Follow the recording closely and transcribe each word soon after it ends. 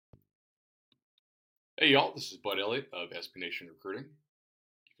Hey y'all, this is Bud Elliott of SB Nation Recruiting.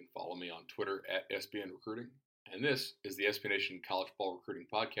 You can follow me on Twitter at SBN Recruiting. And this is the SB Nation College Ball Recruiting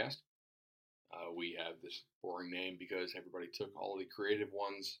Podcast. We have this boring name because everybody took all of the creative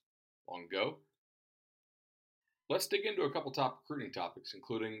ones long ago. Let's dig into a couple top recruiting topics,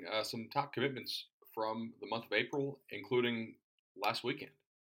 including some top commitments from the month of April, including last weekend.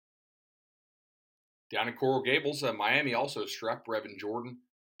 Down in Coral Gables, Miami also struck. Brevin Jordan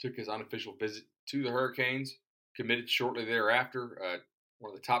took his unofficial visit to the Hurricanes, committed shortly thereafter.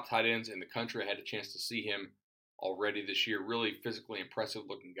 One of the top tight ends in the country. I had a chance to see him already this year. Really physically impressive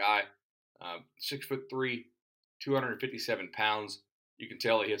looking guy. 6'3", 257 pounds. You can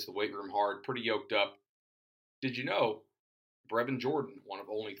tell he hits the weight room hard, pretty yoked up. Did you know Brevin Jordan, one of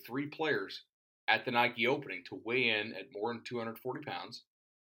only 3 players at the Nike opening to weigh in at more than 240 pounds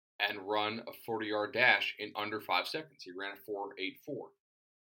and run a 40-yard dash in under 5 seconds? He ran a 4.84.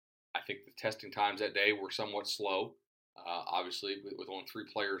 I think the testing times that day were somewhat slow, obviously, with only 3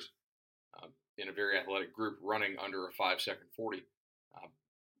 players in a very athletic group running under a 5-second 40.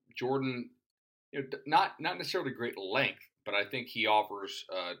 Jordan, not necessarily great length, but I think he offers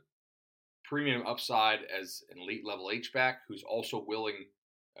premium upside as an elite level H-back who's also willing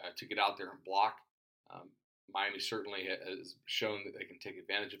to get out there and block. Miami certainly has shown that they can take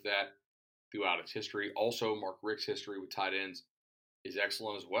advantage of that throughout its history. Also, Mark Richt's history with tight ends is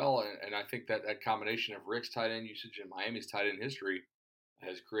excellent as well. And I think that combination of Richt's tight end usage and Miami's tight end history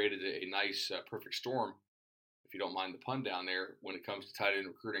has created a nice perfect storm, if you don't mind the pun down there, when it comes to tight end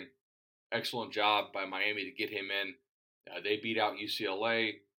recruiting. Excellent job by Miami to get him in. They beat out UCLA,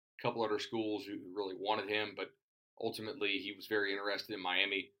 a couple other schools who really wanted him, but ultimately he was very interested in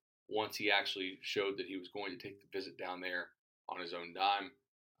Miami once he actually showed that he was going to take the visit down there on his own dime.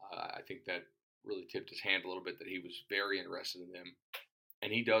 I think that really tipped his hand a little bit that he was very interested in them,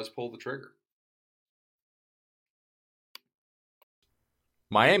 and he does pull the trigger.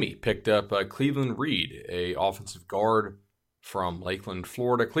 Miami picked up Cleveland Reed, a offensive guard from Lakeland,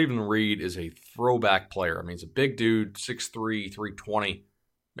 Florida. Cleveland Reed is a throwback player. I mean, he's a big dude, 6'3", 320,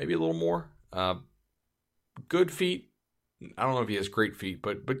 maybe a little more. Good feet. I don't know if he has great feet,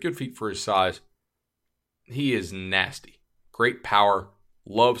 but good feet for his size. He is nasty. Great power.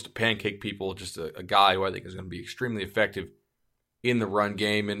 Loves to pancake people. Just a guy who I think is going to be extremely effective in the run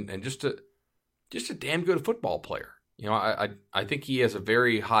game, and just a damn good football player. I think he has a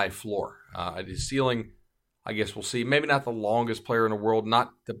very high floor. At his ceiling, I guess we'll see. Maybe not the longest player in the world,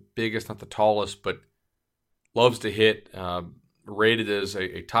 not the biggest, not the tallest, but loves to hit. Rated as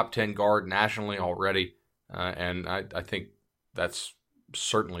a top 10 guard nationally already, and I think that's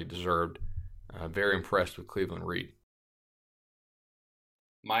certainly deserved. Very impressed with Cleveland Reed.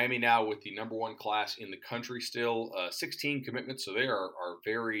 Miami now with the number 1 class in the country still, 16 commitments, so they are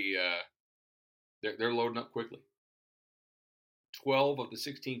very, they're loading up quickly. 12 of the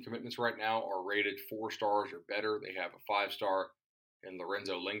 16 commitments right now are rated 4 stars or better. They have a 5-star in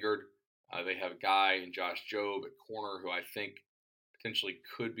Lorenzo Lingard. They have a guy in Josh Jobe at corner who I think potentially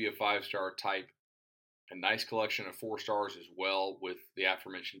could be a 5-star type. A nice collection of 4 stars as well with the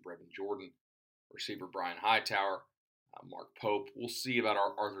aforementioned Brevin Jordan, receiver Brian Hightower, Mark Pope. We'll see about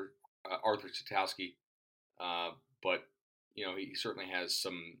Arthur Satowski, but he certainly has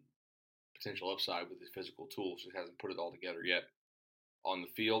some potential upside with his physical tools. Just hasn't put it all together yet on the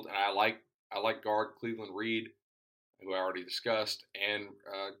field. And I like guard Cleveland Reed, who I already discussed, and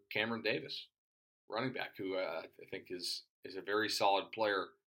Cameron Davis, running back, who I think is a very solid player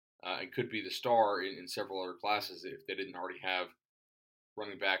and could be the star in several other classes if they didn't already have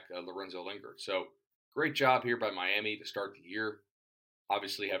running back Lorenzo Lingard. So great job here by Miami to start the year.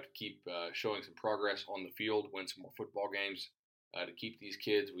 Obviously have to keep showing some progress on the field, win some more football games to keep these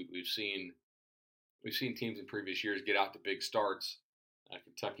kids. We've seen teams in previous years get out to big starts,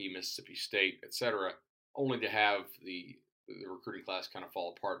 Kentucky, Mississippi State, etc., only to have the recruiting class kind of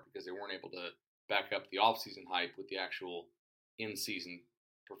fall apart because they weren't able to back up the offseason hype with the actual in-season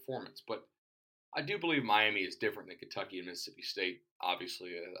performance. But I do believe Miami is different than Kentucky and Mississippi State. Obviously,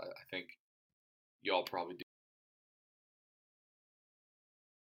 I think y'all probably do.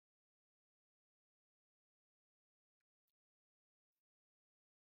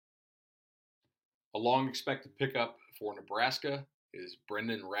 A long expected pickup for Nebraska is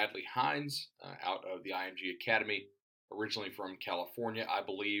Brendan Radley Hines out of the IMG Academy, originally from California. I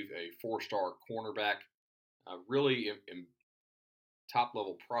believe a 4-star cornerback, really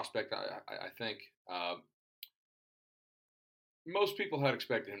top-level prospect, I think. Most people had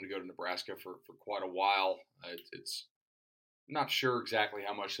expected him to go to Nebraska for quite a while. It's not sure exactly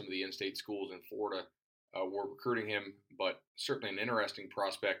how much some of the in-state schools in Florida were recruiting him, but certainly an interesting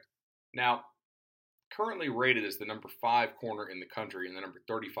prospect. Now, currently rated as the number 5 corner in the country and the number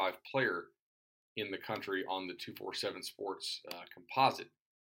 35 player in the country on the 247 Sports composite.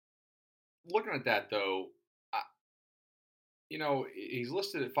 Looking at that, though, he's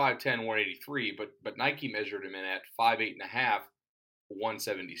listed at 5'10", 183, but Nike measured him in at 5'8.5",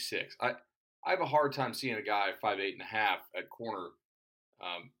 176. I have a hard time seeing a guy 5'8.5" at corner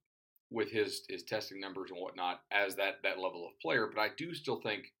with his testing numbers and whatnot as that level of player. But I do still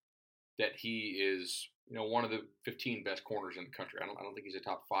think that he is one of the 15 best corners in the country. I don't think he's a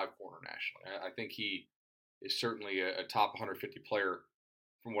top 5 corner nationally. I think he is certainly a top 150 player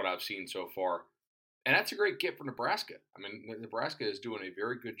from what I've seen so far. And that's a great get for Nebraska. I mean, Nebraska is doing a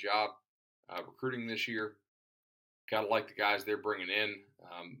very good job recruiting this year. Got to like the guys they're bringing in.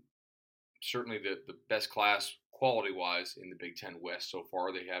 Certainly the best class quality-wise in the Big Ten West so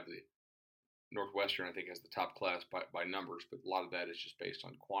far. They have the Northwestern, I think, has the top class by numbers, but a lot of that is just based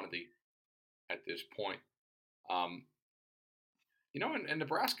on quantity at this point. And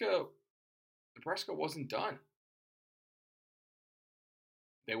Nebraska wasn't done.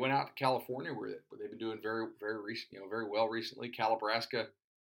 They went out to California where they've been doing very, very very well recently. Calibraska,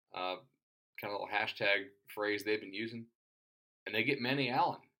 kind of a little hashtag phrase they've been using, and they get Manny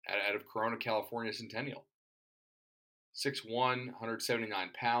Allen out of Corona, California Centennial. 6'1", 179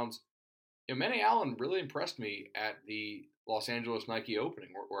 pounds. Manny Allen really impressed me at the Los Angeles Nike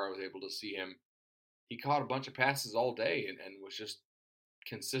opening where I was able to see him. He caught a bunch of passes all day and was just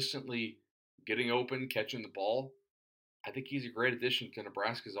consistently getting open, catching the ball. I think he's a great addition to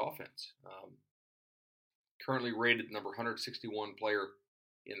Nebraska's offense. Currently rated the number 161 player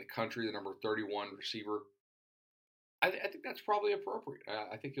in the country, the number 31 receiver. I think that's probably appropriate.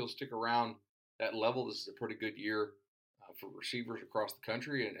 I think he'll stick around that level. This is a pretty good year for receivers across the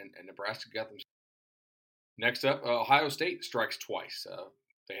country, and Nebraska got them. Next up, Ohio State strikes twice.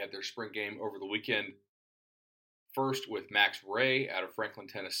 They had their spring game over the weekend. First with Max Ray out of Franklin,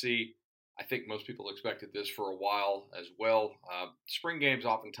 Tennessee. I think most people expected this for a while as well. Spring games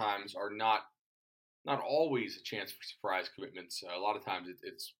oftentimes are not always a chance for surprise commitments. A lot of times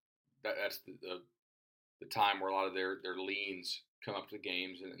that's the time where a lot of their leans come up to the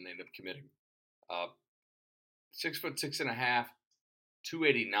games and they end up committing. 6'6.5",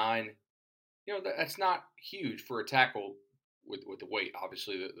 289. That's not huge for a tackle with the weight.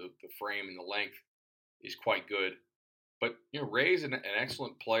 Obviously, the frame and the length is quite good. But Ray's an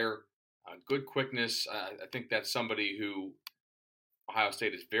excellent player. Good quickness. I think that's somebody who Ohio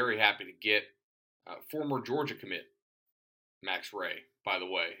State is very happy to get. Former Georgia commit, Max Ray, by the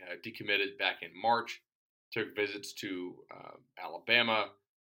way, decommitted back in March. Took visits to Alabama,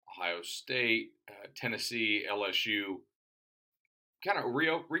 Ohio State, Tennessee, LSU. Kind of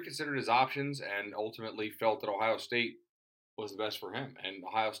reconsidered his options and ultimately felt that Ohio State was the best for him. And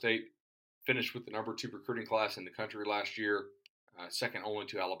Ohio State finished with the number 2 recruiting class in the country last year, second only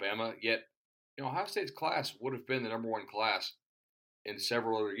to Alabama. Yet, Ohio State's class would have been the number 1 class in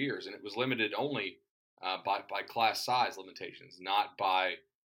several other years, and it was limited only by class size limitations, not by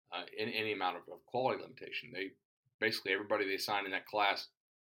any amount of quality limitation. Basically everybody they signed in that class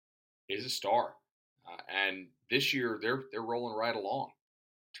is a star, and this year they're rolling right along.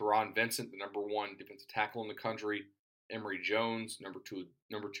 Teron Vincent, the number 1 defensive tackle in the country. Emory Jones, number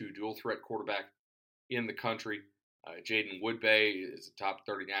two dual threat quarterback in the country. Jaden Woodbay is a top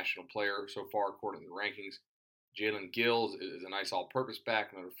 30 national player so far according to the rankings. Jalen Gills is a nice all-purpose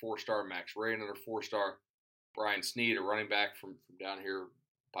back, another 4-star. Max Ray, another 4-star. Brian Snead, a running back from down here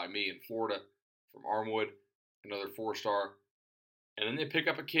by me in Florida, from Armwood, another 4-star. And then they pick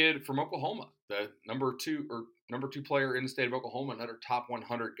up a kid from Oklahoma, the number two player in the state of Oklahoma, another top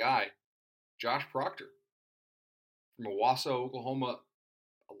 100 guy, Josh Proctor. From Owasso, Oklahoma.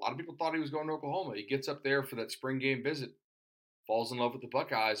 A lot of people thought he was going to Oklahoma. He gets up there for that spring game visit, falls in love with the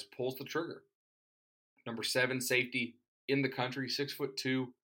Buckeyes, pulls the trigger. Number 7 safety in the country, 6'2",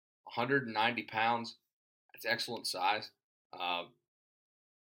 190 pounds. That's excellent size.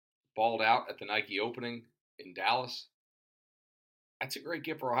 Balled out at the Nike opening in Dallas. That's a great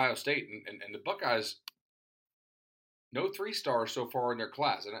get for Ohio State. And the Buckeyes, no 3-stars so far in their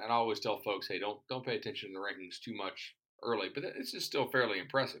class. And I always tell folks, hey, don't pay attention to the rankings too much early. But it's just still fairly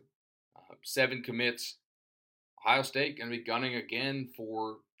impressive. 7 commits. Ohio State going to be gunning again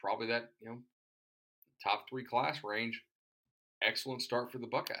for probably that, top 3 class range. Excellent start for the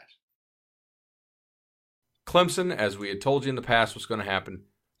Buckeyes. Clemson, as we had told you in the past what's going to happen,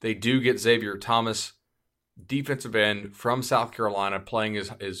 they do get Xavier Thomas, defensive end from South Carolina, playing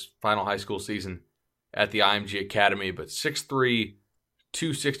his final high school season at the IMG Academy. But 6'3",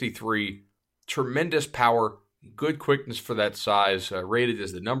 263, tremendous power, good quickness for that size, rated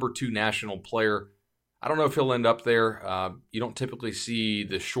as the number 2 national player I don't know if he'll end up there. You don't typically see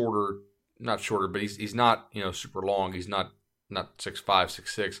the shorter, not shorter, but he's not super long. He's not 6'5",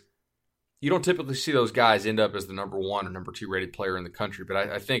 6'6". You don't typically see those guys end up as the number 1 or number 2 rated player in the country, but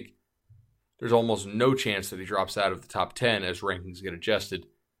I think there's almost no chance that he drops out of the top 10 as rankings get adjusted.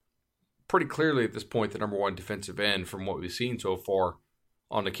 Pretty clearly at this point, the number 1 defensive end from what we've seen so far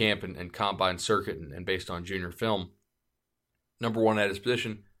on the camp and combine circuit and based on junior film. Number 1 at his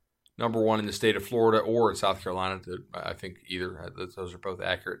position, number 1 in the state of Florida or in South Carolina. I think either. Those are both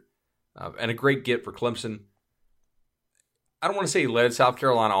accurate. And a great get for Clemson. I don't want to say he led South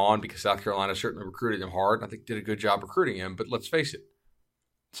Carolina on because South Carolina certainly recruited him hard. I think did a good job recruiting him. But let's face it,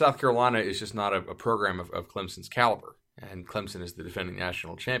 South Carolina is just not a program of Clemson's caliber. And Clemson is the defending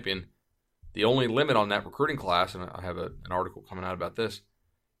national champion. The only limit on that recruiting class, and I have an article coming out about this,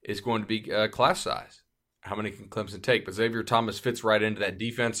 is going to be class size. How many can Clemson take? But Xavier Thomas fits right into that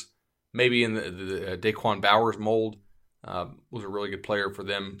defense. Maybe in the Daquan Bowers mold. Was a really good player for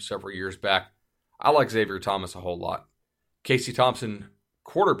them several years back. I like Xavier Thomas a whole lot. Casey Thompson,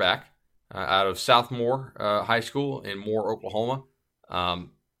 quarterback out of Southmore High School in Moore, Oklahoma.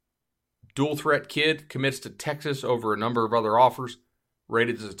 Dual threat kid, commits to Texas over a number of other offers.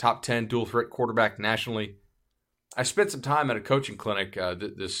 Rated as a top 10 dual threat quarterback nationally. I spent some time at a coaching clinic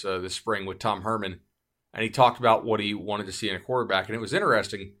this spring with Tom Herman, and he talked about what he wanted to see in a quarterback, and it was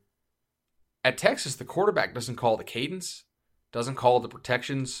interesting. At Texas, the quarterback doesn't call the cadence, doesn't call the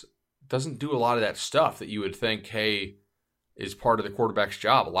protections, doesn't do a lot of that stuff that you would think, hey, is part of the quarterback's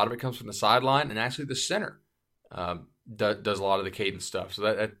job. A lot of it comes from the sideline, and actually the center does a lot of the cadence stuff.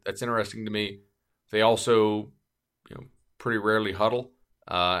 So that's interesting to me. They also, pretty rarely huddle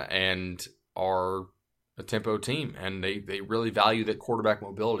and are a tempo team, and they really value that quarterback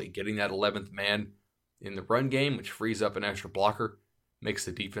mobility, getting that 11th man in the run game, which frees up an extra blocker, makes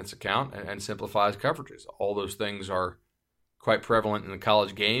the defense account, and simplifies coverages. All those things are quite prevalent in the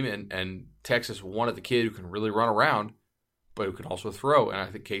college game, and Texas wanted the kid who can really run around, but who can also throw. And I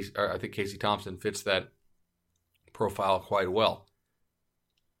think Casey Thompson fits that profile quite well.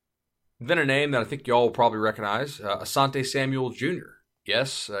 Then a name that I think y'all will probably recognize, Asante Samuel Jr.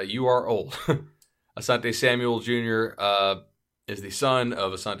 Yes, you are old. Asante Samuel Jr. Is the son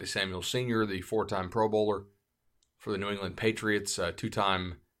of Asante Samuel Sr., the 4-time Pro Bowler for the New England Patriots,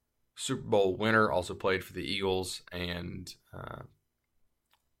 2-time Super Bowl winner, also played for the Eagles, and I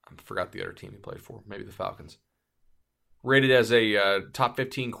forgot the other team he played for, maybe the Falcons. Rated as a top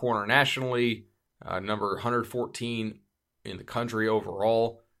 15 corner nationally, number 114 in the country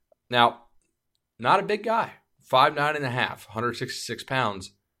overall. Now, not a big guy, 5'9.5", 166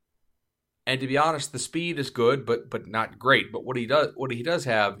 pounds. And to be honest, the speed is good, but not great. But what he does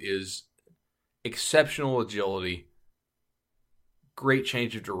have is exceptional agility, great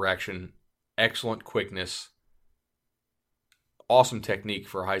change of direction, excellent quickness, awesome technique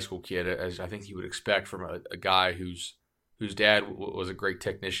for a high school kid, as I think you would expect from a guy whose dad was a great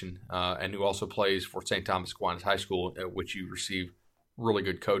technician and who also plays for St. Thomas Aquinas High School, at which you receive really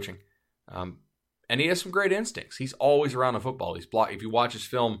good coaching. And he has some great instincts. He's always around the football. If you watch his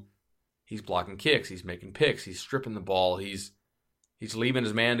film, he's blocking kicks. He's making picks. He's stripping the ball. He's leaving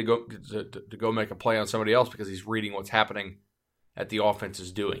his man to go make a play on somebody else because he's reading what's happening at the offense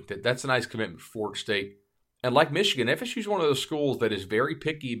is doing. That's a nice commitment for Florida State. And like Michigan, FSU is one of those schools that is very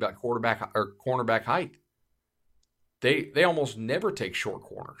picky about cornerback height. They almost never take short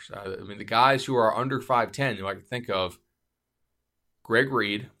corners. The guys who are under 5'10", who I can think of, Greg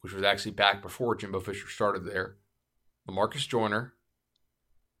Reed, which was actually back before Jimbo Fisher started there, LaMarcus Joyner,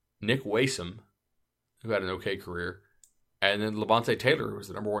 Nick Wasom, who had an okay career, and then Levante Taylor, who was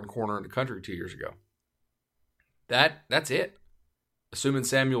the number 1 corner in the country 2 years ago. That's it. Assuming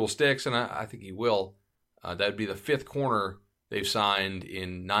Samuel sticks, and I think he will, that would be the 5th corner they've signed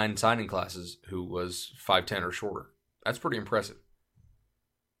in 9 signing classes who was 5'10" or shorter. That's pretty impressive.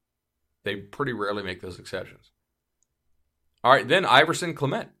 They pretty rarely make those exceptions. All right, then Iverson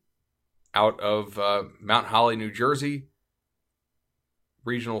Clement out of Mount Holly, New Jersey,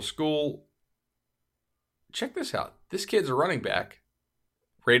 regional school. Check this out. This kid's a running back,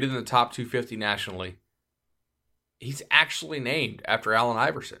 rated in the top 250 nationally. He's actually named after Allen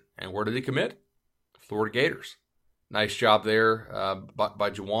Iverson. And where did he commit? Florida Gators. Nice job there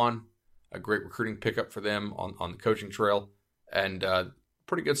by Juwan. A great recruiting pickup for them on the coaching trail. And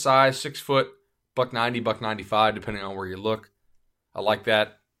pretty good size, 6 foot, $190, $195, depending on where you look. I like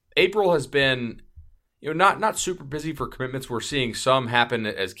that. April has been, not super busy for commitments. We're seeing some happen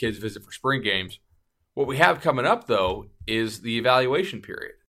as kids visit for spring games. What we have coming up, though, is the evaluation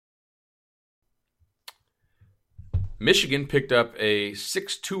period. Michigan picked up a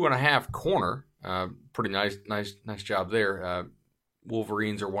 6'2.5" corner, Pretty nice job there.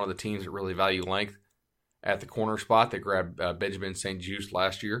 Wolverines are one of the teams that really value length at the corner spot. They grabbed Benjamin St-Juste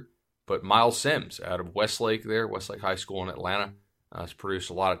last year. But Miles Sims out of Westlake High School in Atlanta, has produced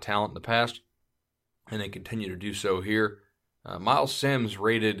a lot of talent in the past, and they continue to do so here. Miles Sims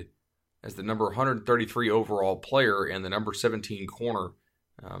rated as the number 133 overall player and the number 17 corner.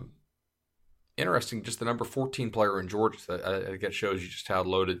 Interesting, just the number 14 player in Georgia. I think that shows you just how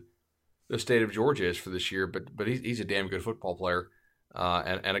loaded the state of Georgia is for this year. But he's a damn good football player,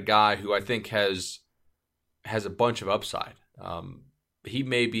 and a guy who I think has a bunch of upside. He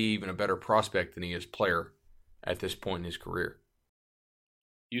may be even a better prospect than he is player at this point in his career.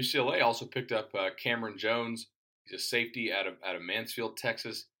 UCLA also picked up Cameron Jones. He's a safety out of Mansfield,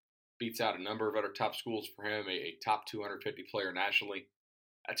 Texas. Beats out a number of other top schools for him, a top 250 player nationally.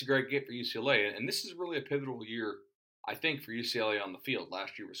 That's a great get for UCLA. And this is really a pivotal year, I think, for UCLA on the field.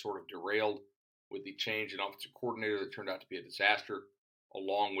 Last year was sort of derailed with the change in offensive coordinator that turned out to be a disaster,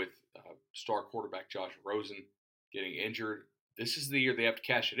 along with star quarterback Josh Rosen getting injured. This is the year they have to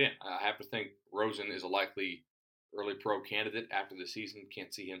cash it in. I have to think Rosen is a likely early pro candidate after the season.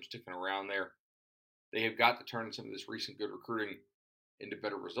 Can't see him sticking around there. They have got to turn some of this recent good recruiting into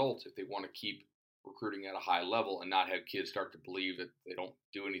better results if they want to keep recruiting at a high level and not have kids start to believe that they don't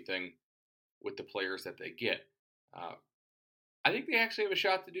do anything with the players that they get. I think they actually have a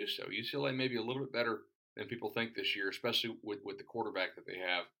shot to do so. UCLA may be a little bit better than people think this year, especially with the quarterback that they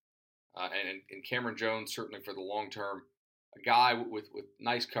have. And Cameron Jones, certainly for the long term, a guy with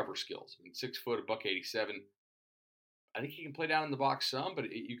nice cover skills. I mean, 6 foot, $187. I think he can play down in the box some,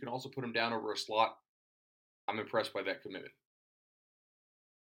 but you can also put him down over a slot. I'm impressed by that commitment.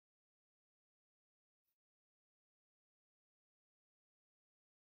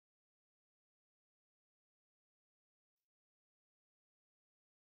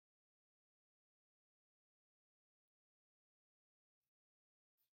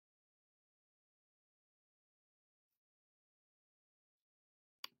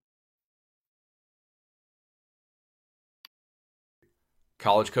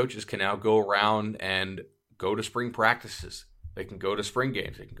 College coaches can now go around and go to spring practices. They can go to spring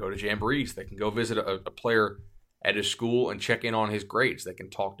games. They can go to jamborees. They can go visit a player at his school and check in on his grades. They can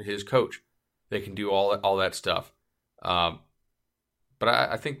talk to his coach. They can do all that stuff. But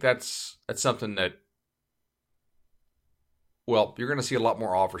I think that's something that, well, you're going to see a lot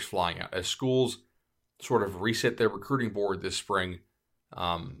more offers flying out as schools sort of reset their recruiting board this spring.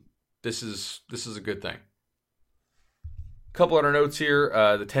 This is a good thing. Couple other notes here.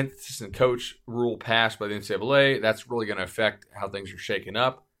 The 10th assistant coach rule passed by the NCAA. That's really going to affect how things are shaking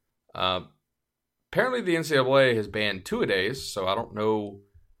up. Apparently, the NCAA has banned two-a-days, so I don't know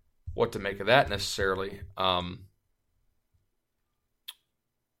what to make of that necessarily.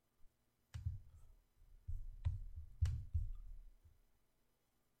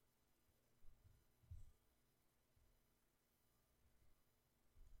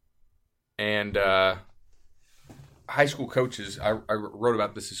 And high school coaches, I wrote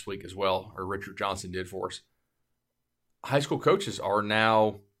about this week as well, or Richard Johnson did for us. High school coaches are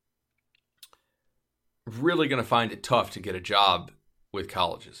now really going to find it tough to get a job with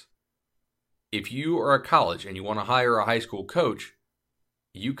colleges. If you are a college and you want to hire a high school coach,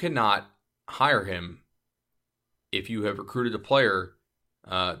 you cannot hire him if you have recruited a player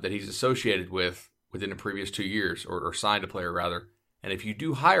that he's associated with within the previous 2 years, or signed a player rather. And if you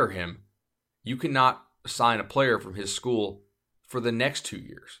do hire him, you cannot sign a player from his school for the next 2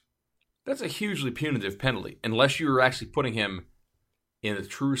 years. That's a hugely punitive penalty, unless you're actually putting him in the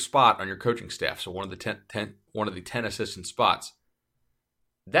true spot on your coaching staff. So one of the 10 assistant spots.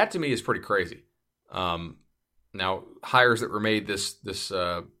 That to me is pretty crazy. Now hires that were made this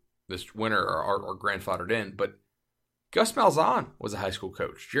winter are grandfathered in, but Gus Malzahn was a high school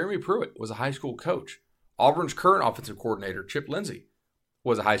coach. Jeremy Pruitt was a high school coach. Auburn's current offensive coordinator, Chip Lindsey,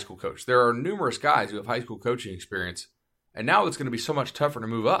 was a high school coach. There are numerous guys who have high school coaching experience, and now it's going to be so much tougher to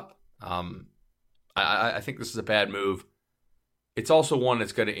move up. I think this is a bad move. It's also one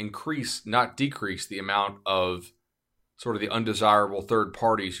that's going to increase, not decrease, the amount of sort of the undesirable third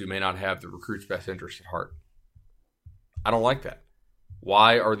parties who may not have the recruit's best interest at heart. I don't like that.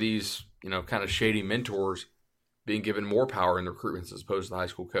 Why are these, kind of shady mentors being given more power in the recruitments as opposed to the high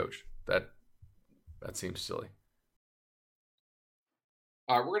school coach? That seems silly.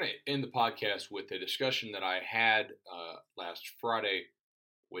 All right, we're going to end the podcast with a discussion that I had last Friday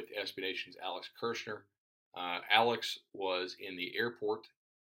with SB Nation's Alex Kirshner. Alex was in the airport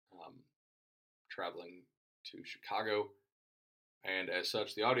traveling to Chicago, and as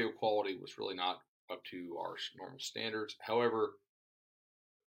such, the audio quality was really not up to our normal standards. However,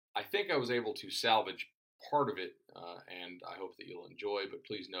 I think I was able to salvage part of it, and I hope that you'll enjoy. But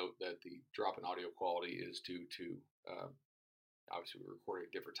please note that the drop in audio quality is due to obviously we're recording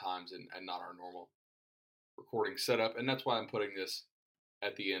at different times and not our normal recording setup, and that's why I'm putting this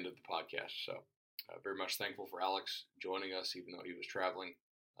at the end of the podcast. So, very much thankful for Alex joining us, even though he was traveling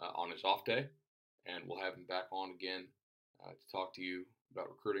on his off day, and we'll have him back on again to talk to you about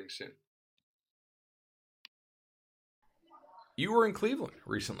recruiting soon. You were in Cleveland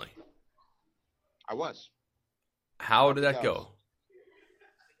recently. I was. How did that go?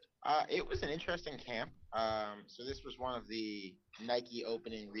 It was an interesting camp. So this was one of the Nike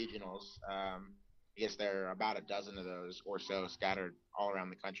opening regionals. I guess there are about a dozen of those or so scattered all around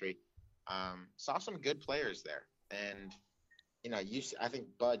the country. Saw some good players there. And, I think,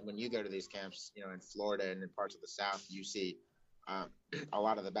 Bud, when you go to these camps, in Florida and in parts of the South, you see a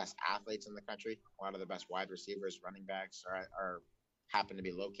lot of the best athletes in the country. A lot of the best wide receivers, running backs are happen to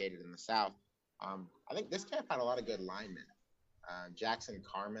be located in the South. I think this camp had a lot of good linemen. Jackson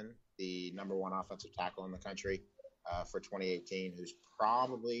Carman, the number one offensive tackle in the country for 2018, who's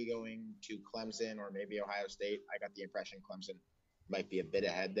probably going to Clemson or maybe Ohio State. I got the impression Clemson might be a bit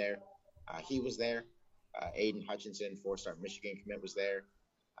ahead there. He was there. Aiden Hutchinson, four-star Michigan commit, was there.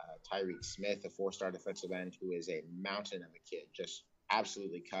 Tyreek Smith, a four-star defensive end, who is a mountain of a kid, just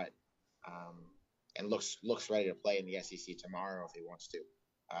absolutely cut, and looks ready to play in the SEC tomorrow if he wants to.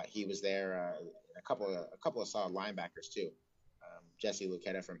 He was there. A couple of solid linebackers too. Jesse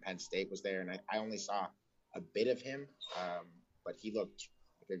Luketa from Penn State was there, and I only saw a bit of him, but he looked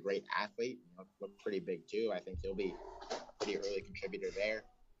like a great athlete. Looked pretty big too. I think he'll be a pretty early contributor there.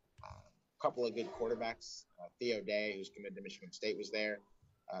 A couple of good quarterbacks. Theo Day, who's committed to Michigan State, was there.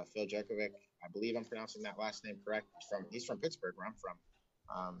 Phil Jerkovic, I believe I'm pronouncing that last name correct. He's from Pittsburgh, where I'm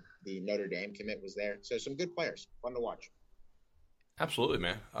from. The Notre Dame commit was there. So some good players. Fun to watch. Absolutely,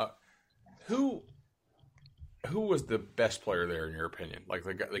 man. Who was the best player there in your opinion? Like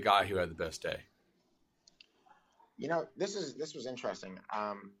the guy who had the best day? This was interesting.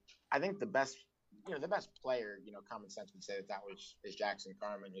 I think the best player, common sense would say that is Jackson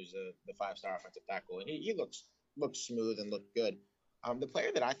Carman, who's the five-star offensive tackle, and he looked smooth and looked good. The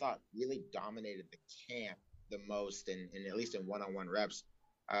player that I thought really dominated the camp the most, in at least in one-on-one reps,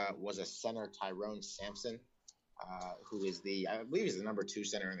 was a center, Tyrone Sampson, who is I believe he's the number 2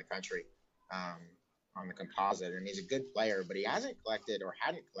 center in the country on the composite, and he's a good player, but he hadn't collected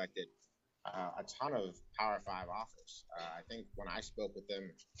a ton of Power 5 offers. I think when I spoke with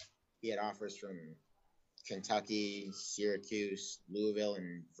him, he had offers from Kentucky, Syracuse, Louisville,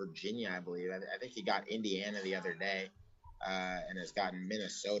 and Virginia, I believe. I think he got Indiana the other day, and has gotten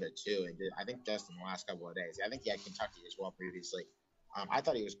Minnesota too. I think just in the last couple of days. I think he had Kentucky as well previously. I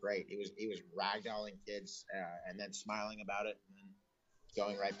thought he was great. He was ragdolling kids and then smiling about it, and then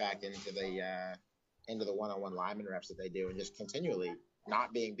going right back into the one-on-one lineman reps that they do, and just continually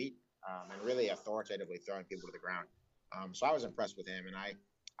not being beaten and really authoritatively throwing people to the ground. So I was impressed with him, and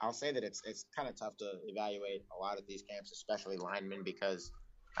I'll say that it's kind of tough to evaluate a lot of these camps, especially linemen, because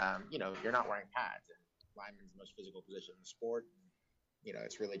you're not wearing pads, and linemen's the most physical position in the sport.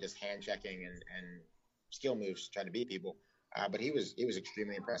 It's really just hand checking and skill moves to try to beat people. But he was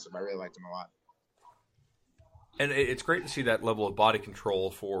extremely impressive. I really liked him a lot. And it's great to see that level of body control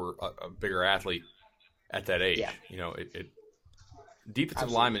for a bigger athlete at that age. Yeah. Defensive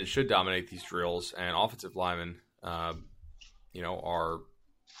Absolutely. linemen should dominate these drills, and offensive linemen, are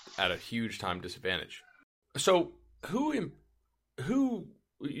at a huge time disadvantage. So, who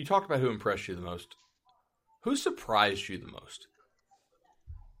you talked about who impressed you the most? Who surprised you the most?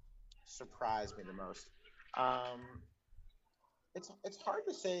 Surprised me the most. It's hard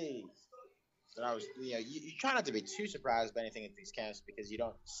to say that I was. You try not to be too surprised by anything at these camps because you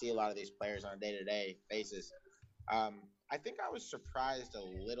don't see a lot of these players on a day-to-day basis. I think I was surprised a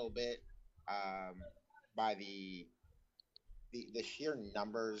little bit by the sheer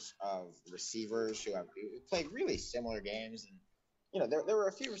numbers of receivers who played really similar games, and there were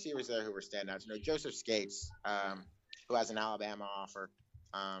a few receivers there who were standouts. Joseph Skates, who has an Alabama offer,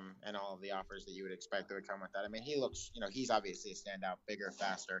 and all of the offers that you would expect that would come with that. I mean, he looks, he's obviously a standout, bigger,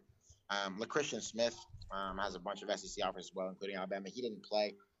 faster. LaChristian Smith has a bunch of SEC offers as well, including Alabama. He didn't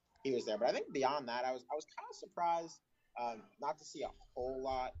play. He was there. But I think beyond that, I was kind of surprised not to see a whole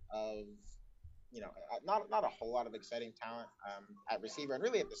lot of, not a whole lot of exciting talent at receiver and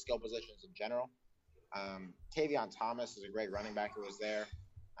really at the skill positions in general. Tavion Thomas is a great running back who was there.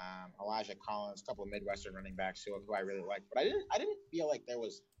 Elijah Collins, a couple of Midwestern running backs who I really liked. But I didn't feel like there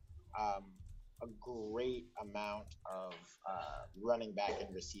was a great amount of running back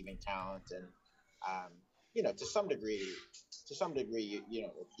and receiving talent. And to some degree,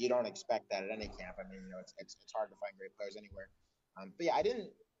 you don't expect that at any camp. I mean, it's hard to find great players anywhere. But yeah, I didn't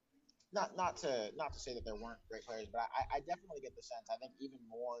not to say that there weren't great players, but I definitely get the sense. I think even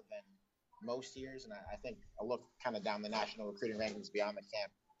more than most years, and I think a look kind of down the national recruiting rankings beyond the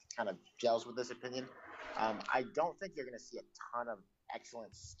camp kind of gels with this opinion. I don't think you're going to see a ton of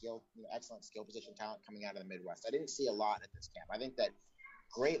excellent skill position talent coming out of the Midwest. I didn't see a lot at this camp. I think that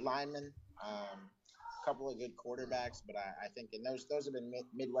great linemen, a couple of good quarterbacks, but I think and those have been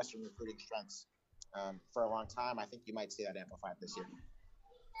Midwestern recruiting strengths for a long time. I think you might see that amplified this year.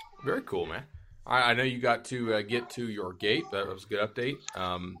 Very cool, man. I know you got to get to your gate. That was a good update,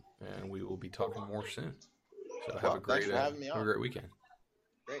 and we will be talking more soon. So have a great weekend.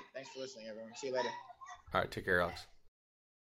 Great. Thanks for listening, everyone. See you later. All right. Take care, Alex.